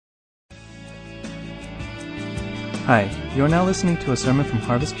Hi, you are now listening to a sermon from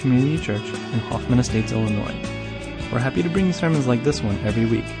Harvest Community Church in Hoffman Estates, Illinois. We're happy to bring you sermons like this one every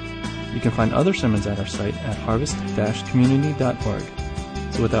week. You can find other sermons at our site at harvest-community.org.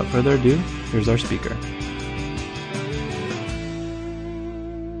 So without further ado, here's our speaker.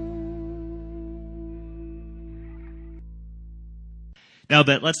 No,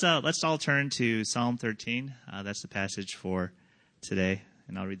 but let's all turn to Psalm 13. That's the passage for today,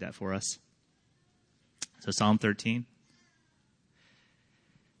 and I'll read that for us. So Psalm 13.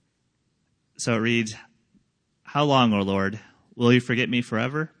 So it reads, "How long, O Lord, will you forget me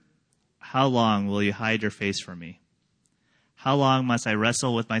forever? How long will you hide your face from me? How long must I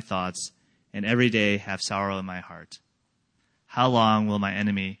wrestle with my thoughts and every day have sorrow in my heart? How long will my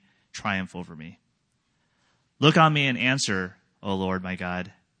enemy triumph over me? Look on me and answer, O Lord my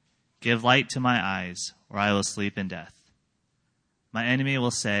God. Give light to my eyes, or I will sleep in death. My enemy will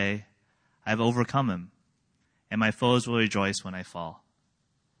say, I have overcome him, and my foes will rejoice when I fall.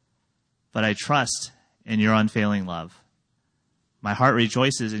 But I trust in your unfailing love. My heart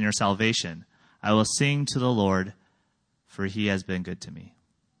rejoices in your salvation. I will sing to the Lord, for he has been good to me."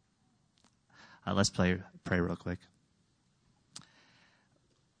 Let's pray real quick.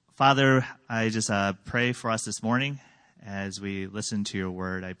 Father, I just pray for us this morning as we listen to your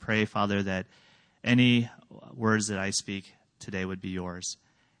word. I pray, Father, that any words that I speak today would be yours.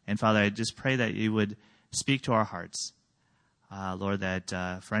 And Father, I just pray that you would speak to our hearts. Lord, that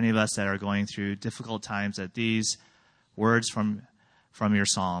for any of us that are going through difficult times, that these words from your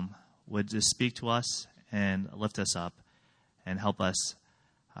psalm would just speak to us and lift us up and help us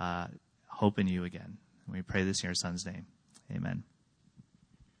hope in you again. And we pray this in your Son's name. Amen.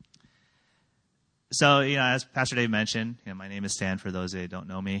 So, as Pastor Dave mentioned, my name is Stan, for those that don't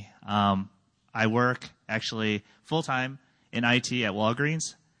know me. I work actually full-time in IT at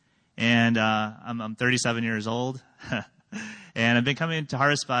Walgreens, and I'm 37 years old, and I've been coming to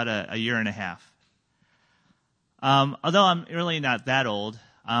Harvest about a year and a half. Although I'm really not that old,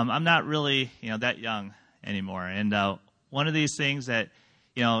 I'm not really, that young anymore. And one of these things that,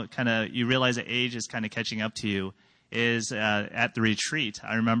 kind of you realize that age is kind of catching up to you is at the retreat.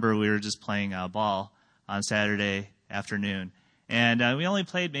 I remember we were just playing ball on Saturday afternoon, and we only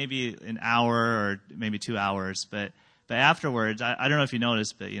played maybe an hour or maybe 2 hours, but afterwards, I don't know if you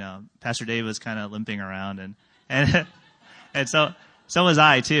noticed, but Pastor Dave was kind of limping around, and and so was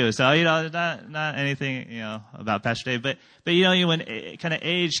I too. So not anything about Pastor Dave, but when kind of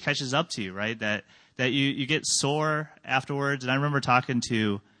age catches up to you, right? That you get sore afterwards. And I remember talking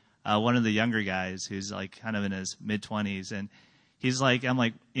to one of the younger guys who's like kind of in his mid-20s, and he's like, I'm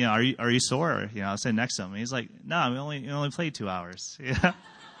like, are you sore? I was sitting next to him, and he's like, no, we only played 2 hours.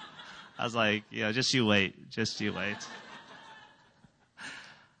 I was like, just you wait.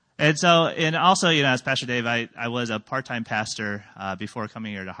 And so, and also, as Pastor Dave, I was a part-time pastor before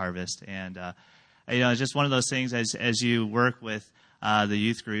coming here to Harvest, and it's just one of those things as you work with the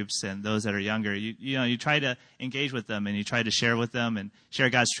youth groups and those that are younger, you try to engage with them, and you try to share with them and share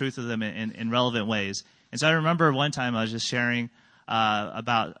God's truth with them in relevant ways. And so I remember one time I was just sharing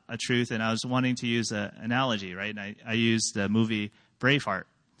about a truth, and I was wanting to use an analogy, right? And I used the movie Braveheart.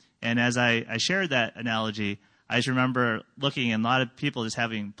 And as I shared that analogy, I just remember looking, and a lot of people just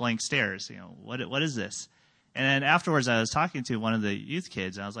having blank stares. What is this? And then afterwards, I was talking to one of the youth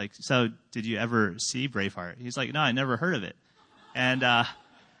kids, and I was like, "So, did you ever see Braveheart?" He's like, "No, I never heard of it." And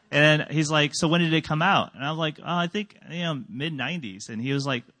then he's like, "So when did it come out?" And I was like, "Oh, I think mid-90s." And he was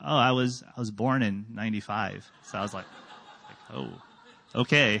like, "Oh, I was born in 95." So I was like, "Oh,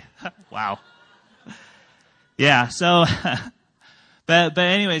 okay, wow, yeah." So, but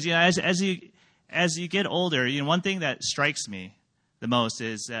anyways, as you get older, when thing that strikes me the most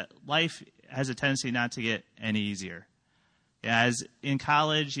is that life has a tendency not to get any easier. As in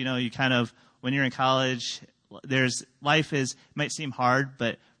college, you kind of, when you're in college, life might seem hard,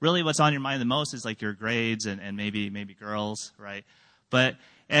 but really what's on your mind the most is like your grades and maybe girls, right? When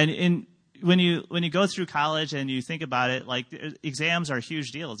you go through college and you think about it, like exams are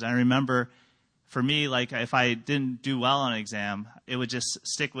huge deals. And I remember for me, like if I didn't do well on an exam, it would just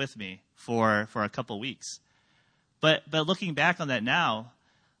stick with me for a couple weeks. But looking back on that now,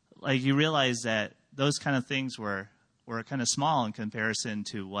 like you realize that those kind of things were kind of small in comparison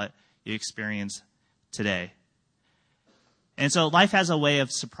to what you experience today. And so life has a way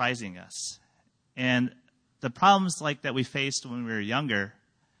of surprising us. And the problems like that we faced when we were younger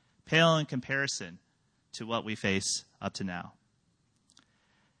pale in comparison to what we face up to now.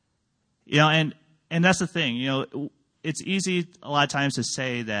 And that's the thing, it's easy a lot of times to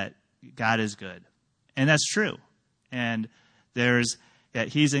say that God is good. And that's true. And that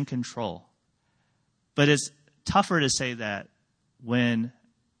he's in control. But it's tougher to say that when,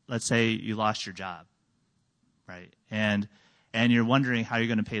 let's say, you lost your job, right? And you're wondering how you're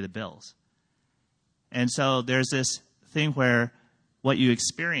going to pay the bills. And so there's this thing where what you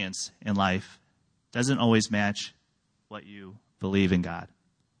experience in life doesn't always match what you believe in God.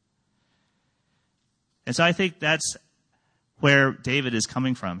 And so I think that's where David is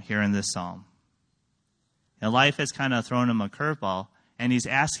coming from here in this psalm. And life has kind of thrown him a curveball, and he's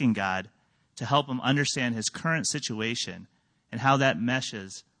asking God to help him understand his current situation and how that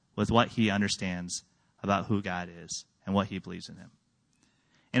meshes with what he understands about who God is and what he believes in him.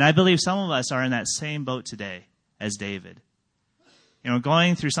 And I believe some of us are in that same boat today as David. You know,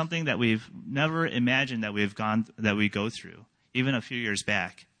 going through something that we've never imagined that we go through, even a few years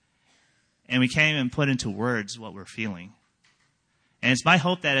back. And we can't even put into words what we're feeling. And it's my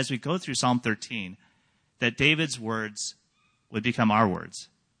hope that as we go through Psalm 13, that David's words would become our words.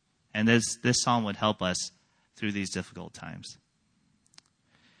 And this psalm would help us through these difficult times.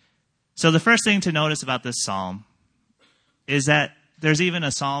 So the first thing to notice about this psalm is that there's even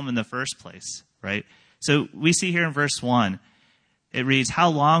a psalm in the first place, right? So we see here in verse 1, it reads, "How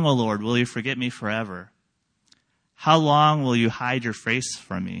long, O Lord, will you forget me forever? How long will you hide your face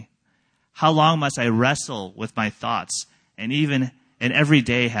from me? How long must I wrestle with my thoughts and every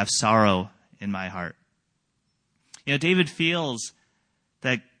day have sorrow in my heart?" You know, David feels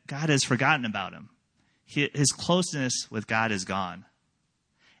that God has forgotten about him. His closeness with God is gone.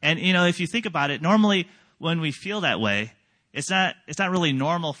 And, you know, if you think about it, normally when we feel that way, it's not really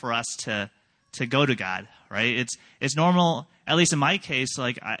normal for us to go to God, right? It's normal, at least in my case,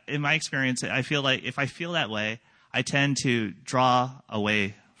 like in my experience, I feel like if I feel that way, I tend to draw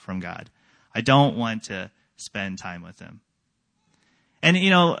away from God. I don't want to spend time with him. And,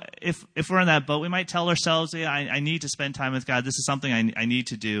 you know, if we're in that boat, we might tell ourselves, yeah, I need to spend time with God. This is something I need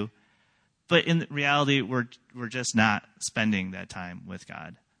to do. But in reality, we're just not spending that time with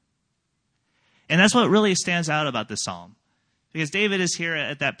God. And that's what really stands out about this psalm. Because David is here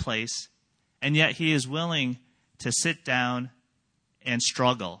at that place, and yet he is willing to sit down and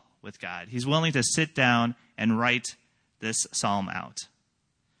struggle with God. He's willing to sit down and write this psalm out.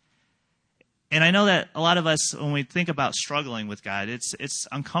 And I know that a lot of us, when we think about struggling with God, it's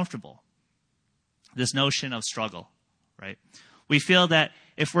uncomfortable. This notion of struggle, right? We feel that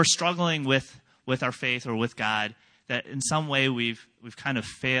if we're struggling with our faith or with God, that in some way we've kind of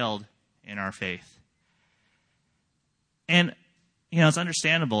failed in our faith. And, you know, it's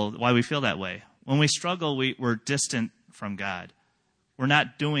understandable why we feel that way. When we struggle, we're distant from God. We're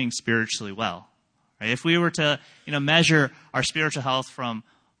not doing spiritually well. Right? If we were to, you know, measure our spiritual health from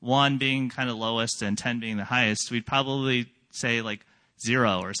 1 being kind of lowest and 10 being the highest, we'd probably say like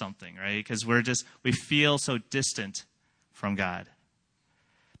 0 or something, right? Because we feel so distant from God.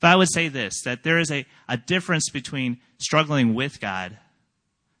 But I would say this, that there is a difference between struggling with God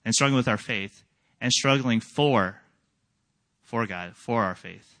and struggling with our faith and struggling for God, for our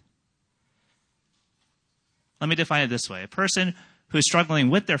faith. Let me define it this way. A person who's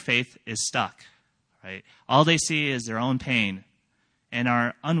struggling with their faith is stuck, right? All they see is their own pain and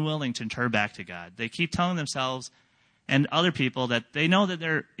are unwilling to turn back to God. They keep telling themselves and other people that they know that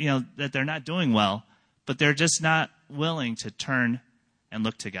they're not doing well, but they're just not willing to turn and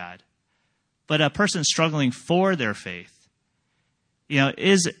look to God. But a person struggling for their faith, you know,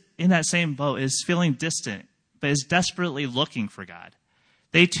 is in that same boat, is feeling distant, but is desperately looking for God.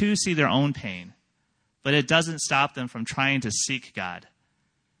 They too see their own pain, but it doesn't stop them from trying to seek God.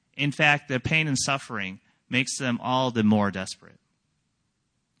 In fact, their pain and suffering makes them all the more desperate.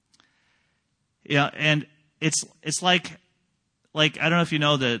 Yeah, and it's like I don't know if you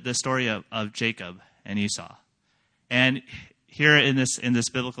know the story of Jacob and Esau. And here in this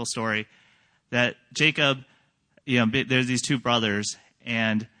biblical story, that Jacob, you know, there's these two brothers,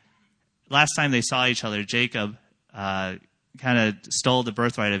 and last time they saw each other, Jacob kind of stole the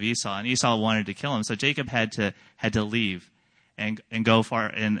birthright of Esau, and Esau wanted to kill him. So Jacob had to leave and go far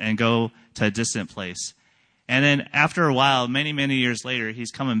and go to a distant place. And then after a while, many years later,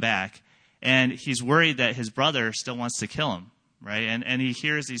 he's coming back, and he's worried that his brother still wants to kill him, right? And he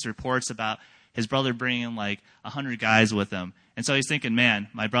hears these reports about his brother bringing like 100 guys with him. And so he's thinking, man,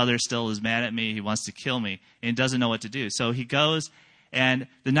 my brother still is mad at me. He wants to kill me, and he doesn't know what to do. So he goes, and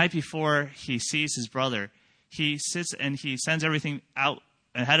the night before he sees his brother, he sits and he sends everything out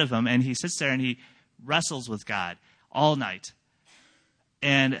ahead of him, and he sits there and he wrestles with God all night.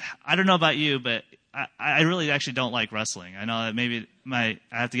 And I don't know about you, but I really actually don't like wrestling. I know that maybe I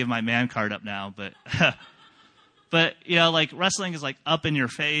have to give my man card up now, but but you know, like wrestling is like up in your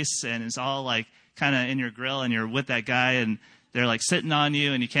face, and it's all like kind of in your grill, and you're with that guy, and they're like sitting on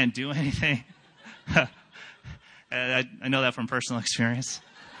you, and you can't do anything. I know that from personal experience.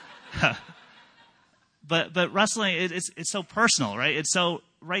 But wrestling, it's so personal, right? It's so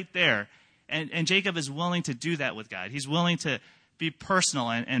right there. And Jacob is willing to do that with God. He's willing to be personal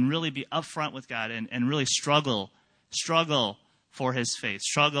and really be upfront with God and really struggle for his faith,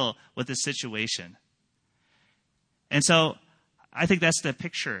 struggle with the situation. And so I think that's the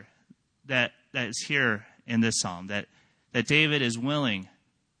picture that is here in this psalm, that David is willing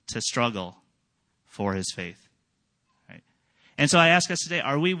to struggle for his faith. Right? And so I ask us today,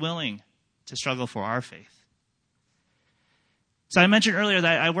 are we willing to struggle for our faith? So I mentioned earlier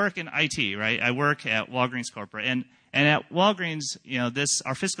that I work in IT, right? I work at Walgreens Corporate. And at Walgreens,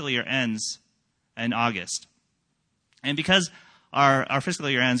 our fiscal year ends in August. And because our fiscal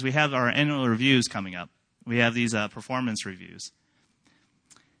year ends, we have our annual reviews coming up. We have these performance reviews.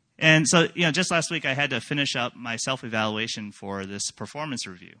 And so, just last week I had to finish up my self-evaluation for this performance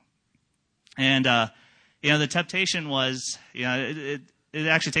review. And, the temptation was, it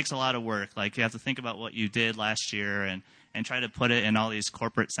actually takes a lot of work. Like, you have to think about what you did last year and try to put it in all these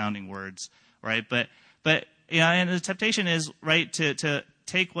corporate-sounding words, right? But and the temptation is, right, to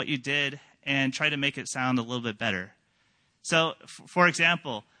take what you did and try to make it sound a little bit better. So, for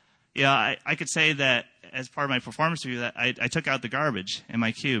example, I could say that as part of my performance review that I took out the garbage in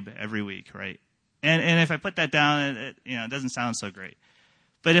my cube every week, right? And if I put that down, it doesn't sound so great.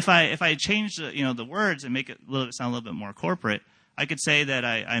 But if I change the words and make it sound a little bit more corporate, I could say that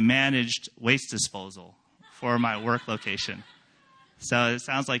I managed waste disposal for my work location. So it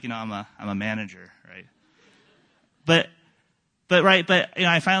sounds like I'm a manager, right? But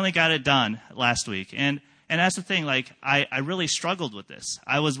I finally got it done last week, and that's the thing. Like I really struggled with this.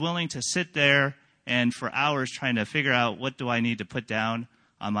 I was willing to sit there and for hours trying to figure out what do I need to put down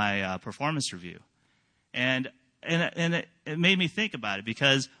on my performance review, and it made me think about it,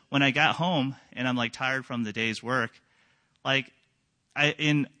 because when I got home and I'm like tired from the day's work, like I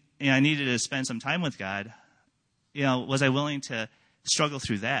needed to spend some time with God. Was I willing to struggle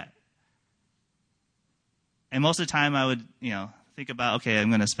through that? And most of the time I would, think about, okay, I'm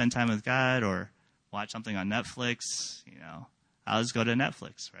going to spend time with God or watch something on Netflix. I'll just go to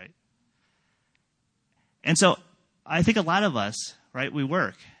Netflix, right? And so I think a lot of us, right, we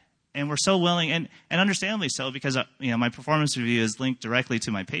work and we're so willing, and understandably so, because, my performance review is linked directly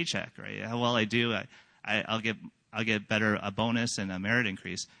to my paycheck, right? How well I do, I'll get a bonus and a merit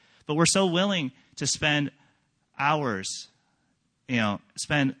increase. But we're so willing to spend hours,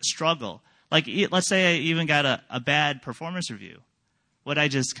 struggle. Like, let's say I even got a bad performance review. Would I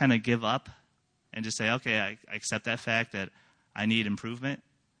just kind of give up and just say, okay, I accept that fact that I need improvement?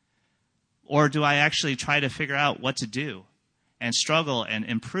 Or do I actually try to figure out what to do and struggle and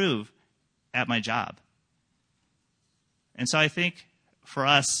improve at my job? And so I think for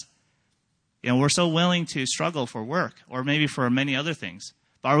us, we're so willing to struggle for work or maybe for many other things.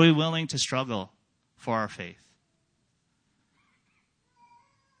 But are we willing to struggle for our faith?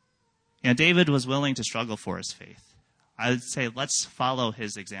 David was willing to struggle for his faith. I would say let's follow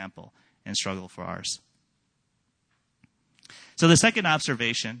his example and struggle for ours. So the second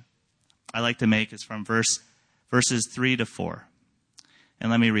observation I like to make is from verses 3 to 4. And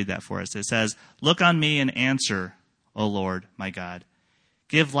let me read that for us. It says, "Look on me and answer, O Lord, my God.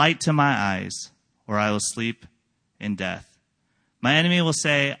 Give light to my eyes, or I will sleep in death. My enemy will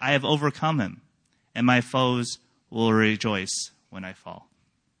say, I have overcome him, and my foes will rejoice when I fall."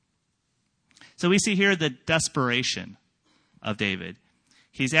 So we see here the desperation of David.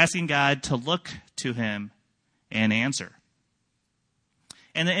 He's asking God to look to him and answer.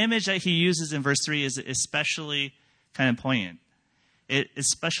 And the image that he uses in verse 3 is especially kind of poignant. It's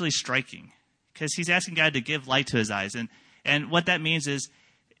especially striking, because he's asking God to give light to his eyes. And what that means is,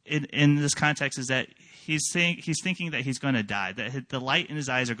 in this context, is that he's thinking that he's going to die, that the light in his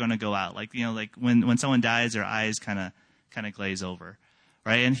eyes are going to go out. Like when someone dies, their eyes kind of glaze over,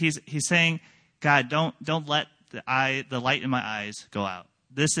 right? And he's saying, God, don't let the light in my eyes go out.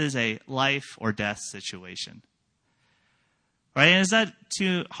 This is a life or death situation. Right? And it's not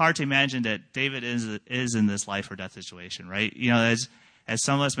too hard to imagine that David is in this life or death situation, right? As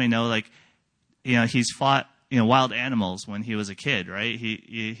some of us may know, he's fought, wild animals when he was a kid, right?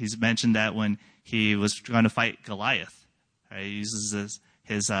 He's mentioned that when he was going to fight Goliath, right? He uses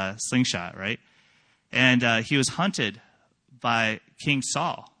his slingshot, right? And he was hunted by King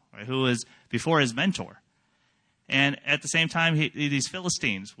Saul, right, who was before his mentor. And at the same time, these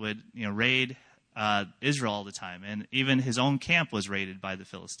Philistines would, raid Israel all the time, and even his own camp was raided by the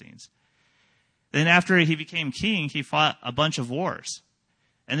Philistines. Then after he became king, he fought a bunch of wars.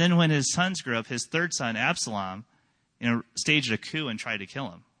 And then when his sons grew up, his third son, Absalom, staged a coup and tried to kill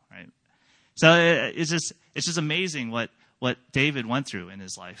him, right? So it's just amazing what David went through in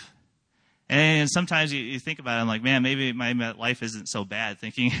his life. And sometimes you think about it, I'm like, man, maybe my life isn't so bad,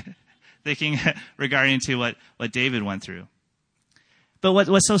 thinking regarding to what David went through. But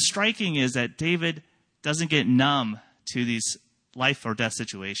what's so striking is that David doesn't get numb to these life or death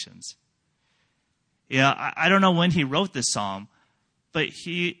situations. I don't know when he wrote this psalm, but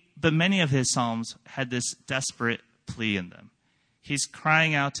many of his psalms had this desperate plea in them. He's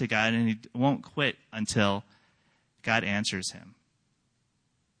crying out to God, and he won't quit until God answers him.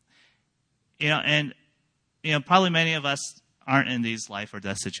 Probably many of us aren't in these life or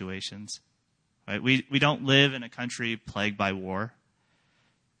death situations, right? We don't live in a country plagued by war,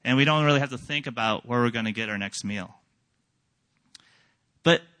 and we don't really have to think about where we're going to get our next meal.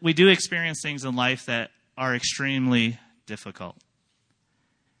 But we do experience things in life that are extremely difficult,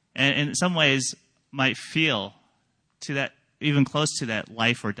 and in some ways might feel to that even close to that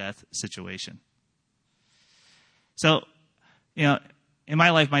life or death situation. So, in my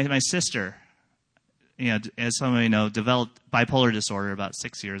life, my sister, as some of you know, developed bipolar disorder about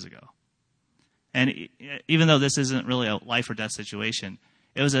 6 years ago. And even though this isn't really a life or death situation,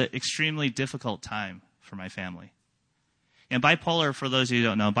 it was an extremely difficult time for my family. And bipolar, for those of you who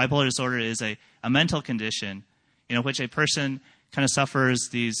don't know, bipolar disorder is a mental condition, which a person kind of suffers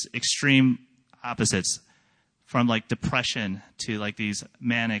these extreme opposites, from like depression to like these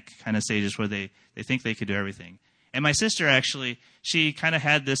manic kind of stages where they think they could do everything. And my sister actually, she kind of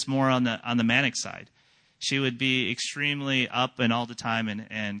had this more on the manic side. She would be extremely up and all the time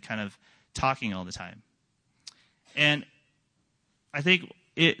and kind of talking all the time. And I think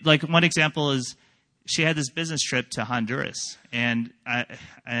one example is she had this business trip to Honduras, and at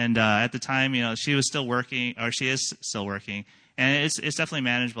the time, she was still working, or she is still working, and it's definitely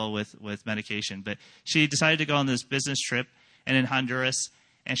manageable with medication. But she decided to go on this business trip, and in Honduras,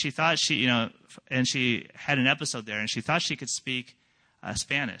 and she thought and she had an episode there, and she thought she could speak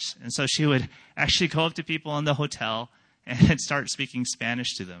Spanish, and so she would actually go up to people in the hotel and start speaking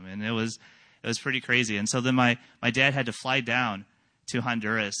Spanish to them, and it was pretty crazy. And so then my dad had to fly down to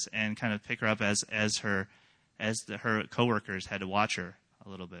Honduras and kind of pick her up as her coworkers had to watch her a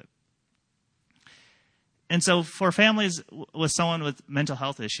little bit. And so for families with someone with mental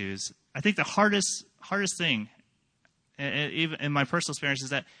health issues, I think the hardest thing, even in my personal experience, is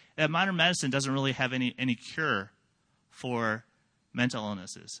that modern medicine doesn't really have any cure for mental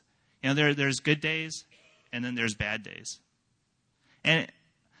illnesses. There's good days, and then there's bad days. And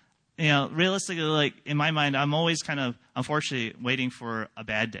realistically, like in my mind, I'm always kind of, unfortunately, waiting for a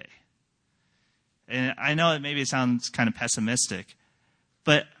bad day. And I know maybe it sounds kind of pessimistic,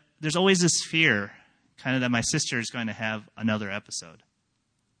 but there's always this fear, kind of, that my sister is going to have another episode.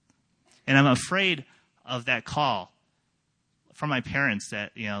 And I'm afraid of that call from my parents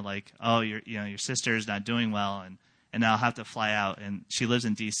that, your sister is not doing well, and I'll have to fly out. And she lives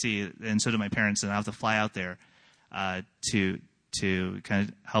in D.C., and so do my parents, and I'll have to fly out there to kind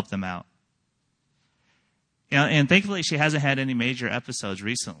of help them out. And thankfully she hasn't had any major episodes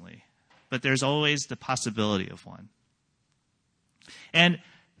recently, but there's always the possibility of one. And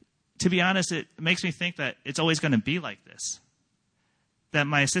to be honest, it makes me think that it's always going to be like this, that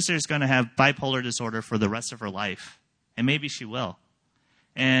my sister is going to have bipolar disorder for the rest of her life, and maybe she will.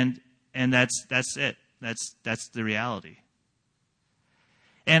 And that's it. That's the reality.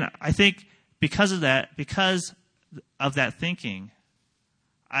 And I think because of that thinking,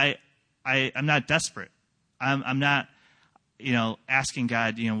 I'm not desperate. I'm not, asking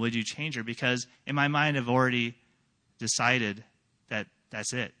God, would you change her? Because in my mind, I've already decided that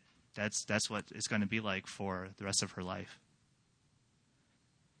that's it. That's what it's going to be like for the rest of her life.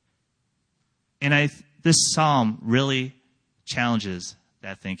 And this psalm really challenges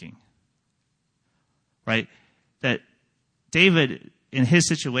that thinking, right? That David, in his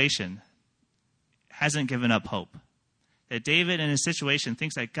situation, hasn't given up hope. That David, in his situation,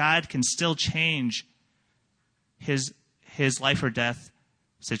 thinks that God can still change his life or death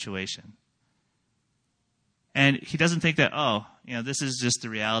situation. And he doesn't think that, this is just the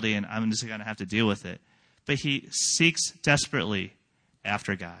reality and I'm just going to have to deal with it. But he seeks desperately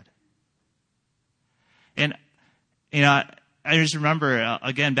after God. And, I just remember,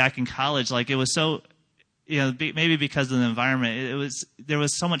 again, back in college, like it was so, maybe because of the environment, there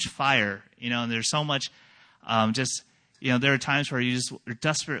was so much fire, and there's so much there are times where you're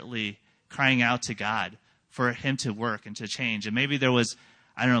desperately crying out to God for him to work and to change. And maybe there was,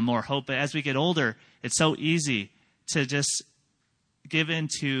 more hope. But as we get older, it's so easy to just give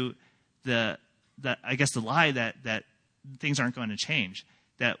into the lie that things aren't going to change,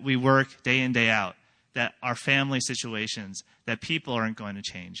 that we work day in, day out, that our family situations, that people aren't going to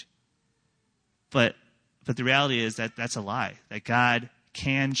change. But the reality is that that's a lie, that God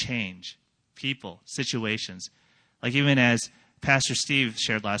can change people, situations. Like even as Pastor Steve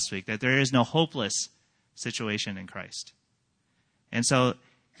shared last week, that there is no hopeless situation in Christ. And so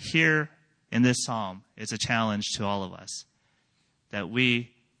here in this psalm, it's a challenge to all of us that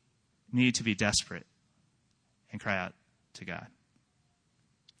we need to be desperate and cry out to God.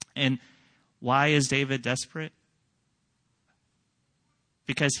 And why is David desperate?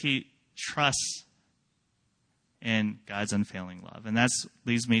 Because he trusts in God's unfailing love. And that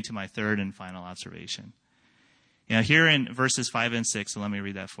leads me to my third and final observation. Here in verses 5 and 6, and let me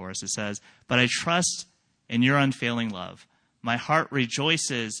read that for us. It says, "But I trust in your unfailing love. My heart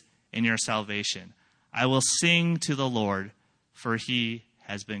rejoices in your salvation. I will sing to the Lord, for he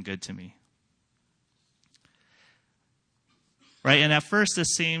has been good to me." Right? And at first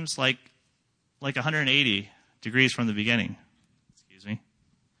this seems like 180 degrees from the beginning. Excuse me.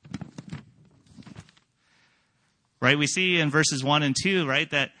 Right? We see in verses 1 and 2, right,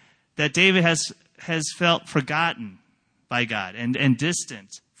 that David has felt forgotten by God and distant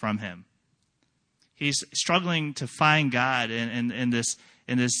from him. He's struggling to find God in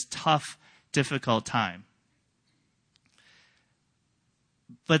this tough, difficult time.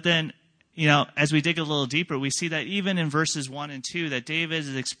 But then, as we dig a little deeper, we see that even in verses 1 and 2, that David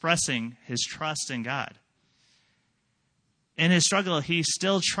is expressing his trust in God. In his struggle, he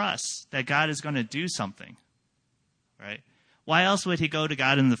still trusts that God is going to do something. Right? Why else would he go to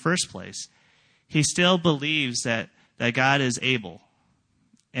God in the first place? He still believes that God is able.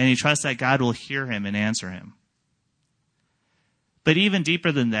 And he trusts that God will hear him and answer him. But even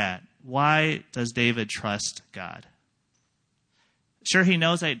deeper than that, why does David trust God? Sure, he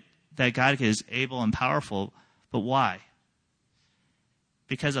knows that God is able and powerful, but why?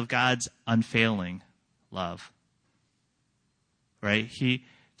 Because of God's unfailing love. Right?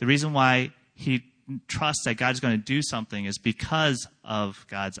 The reason why he trusts that God's going to do something is because of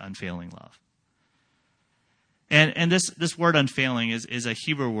God's unfailing love. And this word unfailing is a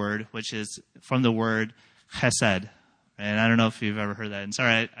Hebrew word, which is from the word chesed. And I don't know if you've ever heard that. And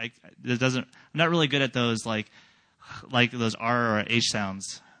sorry, I'm not really good at those like those R or H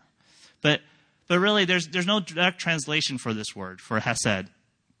sounds. But really there's no direct translation for this word, for chesed.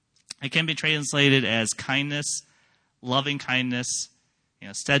 It can be translated as kindness, loving kindness,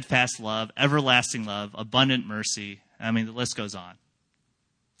 steadfast love, everlasting love, abundant mercy. I mean, the list goes on.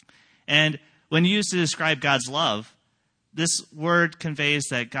 And when used to describe God's love, this word conveys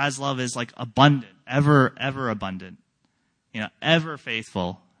that God's love is like abundant, ever abundant, ever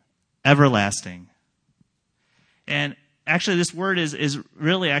faithful, everlasting. And actually, this word is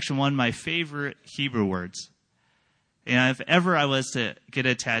really actually one of my favorite Hebrew words. If ever I was to get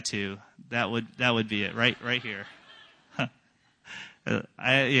a tattoo, that would be it, right here.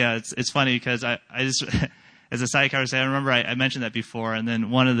 It's funny because I just, as a side conversation, I remember I mentioned that before, and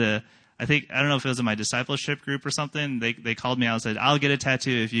then one of the, I don't know if it was in my discipleship group or something, they called me out and said, "I'll get a tattoo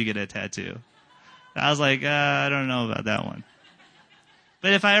if you get a tattoo." And I was like, I don't know about that one.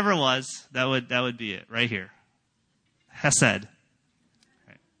 But if I ever was, that would be it, right here. Hesed.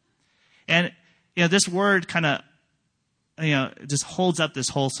 Right. And, this word kind of, just holds up this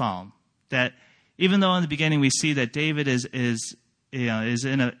whole psalm. That even though in the beginning we see that David is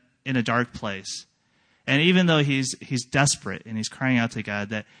in a dark place, and even though he's desperate and he's crying out to God,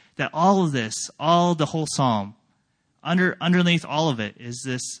 that all of this, the whole psalm, underneath all of it is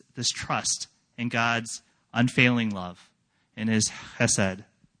this trust in God's unfailing love and his chesed.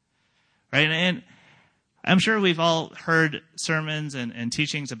 Right? And I'm sure we've all heard sermons and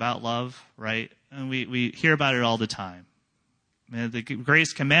teachings about love, right? And we hear about it all the time. The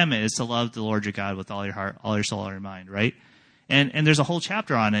greatest commandment is to love the Lord your God with all your heart, all your soul, all your mind, right? And there's a whole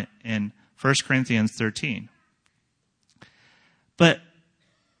chapter on it in 1 Corinthians 13. But,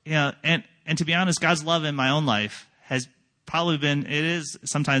 and to be honest, God's love in my own life has probably it is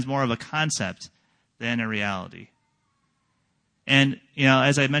sometimes more of a concept than a reality. And,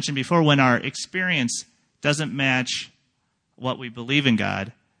 as I mentioned before, when our experience doesn't match what we believe in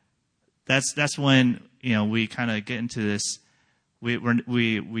God, that's when, we kind of get into this, we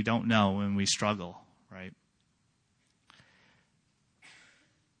don't know and we struggle, right?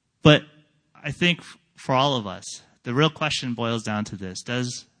 But I think for all of us, the real question boils down to this: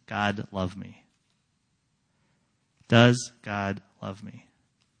 does God love me? Does God love me?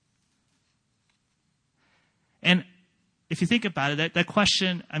 And if you think about it, that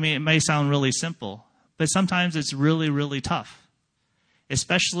question, it may sound really simple, but sometimes it's really, really tough,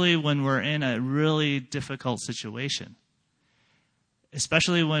 especially when we're in a really difficult situation,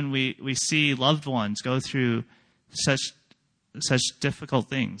 especially when we see loved ones go through such difficult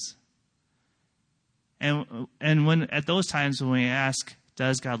things. And when at those times when we ask,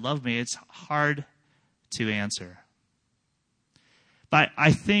 does God love me? It's hard to answer. But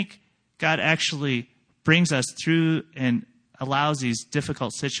I think God actually brings us through and allows these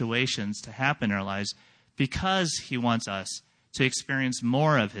difficult situations to happen in our lives because he wants us to experience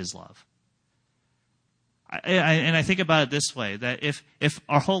more of his love. And I think about it this way, that if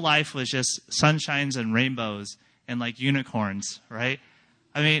our whole life was just sunshines and rainbows and like unicorns, right?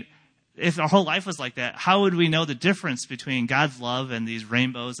 I mean, if our whole life was like that, how would we know the difference between God's love and these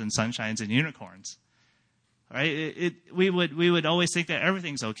rainbows and sunshines and unicorns? Right? We would always think that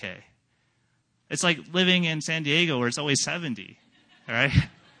everything's okay. It's like living in San Diego where it's always 70, right?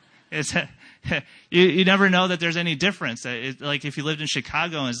 You never know that there's any difference. Like if you lived in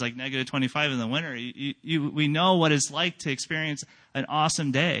Chicago and it's like negative 25 in the winter, we know what it's like to experience an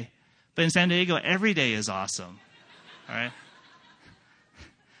awesome day. But in San Diego, every day is awesome, all right?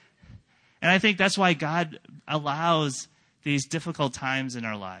 And I think that's why God allows these difficult times in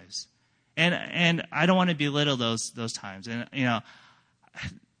our lives. And I don't want to belittle those times. And, you know,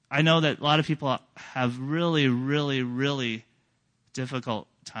 I know that a lot of people have really, really, really difficult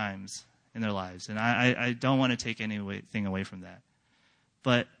times in their lives. And I don't want to take anything away from that.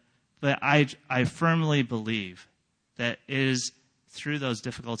 But I firmly believe that it is through those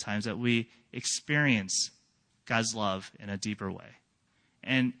difficult times that we experience God's love in a deeper way.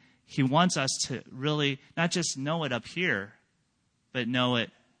 And he wants us to really not just know it up here, but know it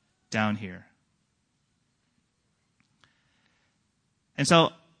down here. And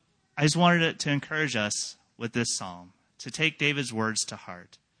so I just wanted to encourage us with this psalm, to take David's words to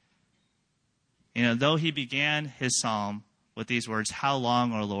heart. You know, though he began his psalm with these words, "How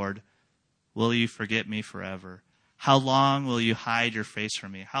long, O Lord, will you forget me forever? How long will you hide your face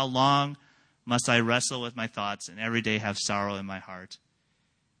from me? How long must I wrestle with my thoughts and every day have sorrow in my heart?"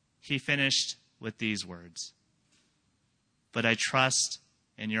 He finished with these words, "But I trust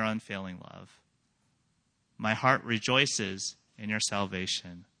in your unfailing love. My heart rejoices in your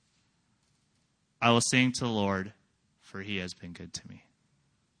salvation. I will sing to the Lord, for he has been good to me."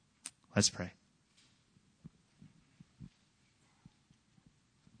 Let's pray.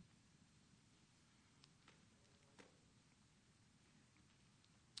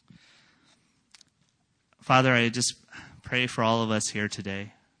 Father, I just pray for all of us here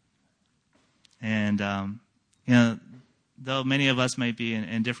today. And, you know, though many of us might be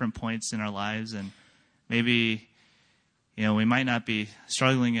in different points in our lives, and maybe, you know, we might not be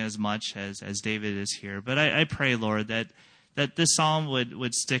struggling as much as David is here. But I pray, Lord, that this psalm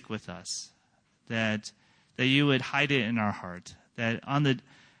would stick with us, that you would hide it in our heart, that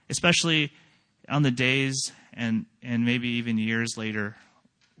especially on the days and maybe even years later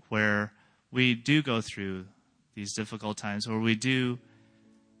where we do go through these difficult times, where we do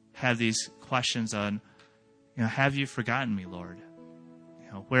have these questions on, you know, have you forgotten me, Lord?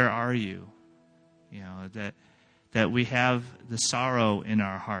 You know, where are you? You know, that we have the sorrow in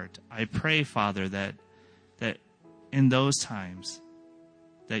our heart. I pray, Father, that in those times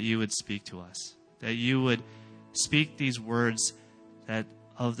that you would speak to us, that you would speak these words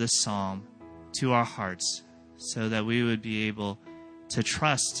of this psalm to our hearts, so that we would be able to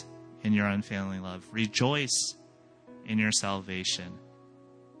trust in your unfailing love, rejoice in your salvation,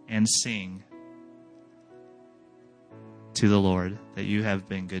 and sing to the Lord that you have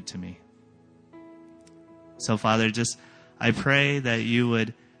been good to me. So, Father, I pray that you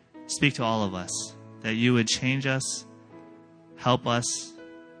would speak to all of us, that you would change us, help us,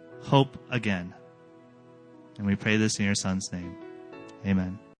 hope again. And we pray this in your Son's name.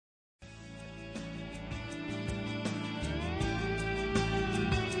 Amen.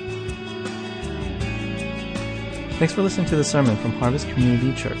 Thanks for listening to the sermon from Harvest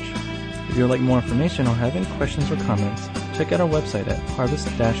Community Church. If you would like more information or have any questions or comments, check out our website at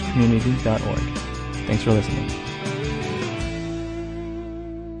harvest-community.org. Thanks for listening.